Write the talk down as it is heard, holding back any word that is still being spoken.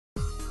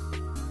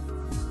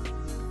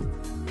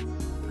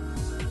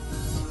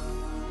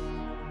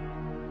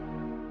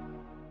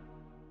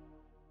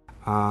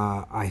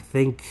I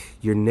think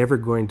you're never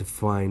going to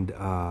find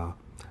a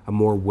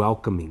more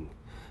welcoming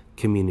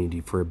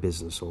community for a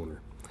business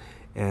owner.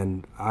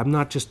 And I'm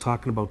not just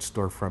talking about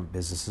storefront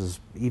businesses,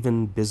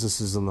 even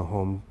businesses in the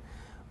home.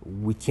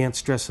 We can't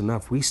stress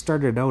enough. We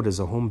started out as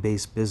a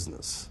home-based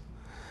business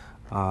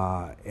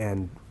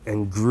and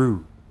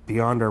grew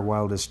beyond our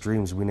wildest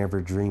dreams. We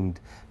never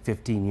dreamed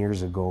 15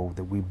 years ago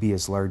that we'd be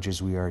as large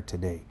as we are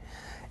today.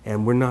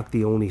 And we're not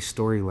the only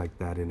story like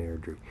that in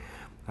Airdrie.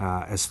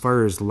 As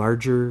far as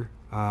larger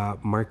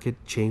market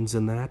chains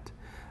than that,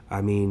 I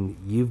mean,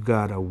 you've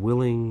got a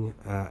willing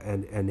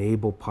and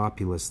able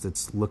populace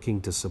that's looking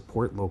to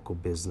support local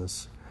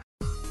business.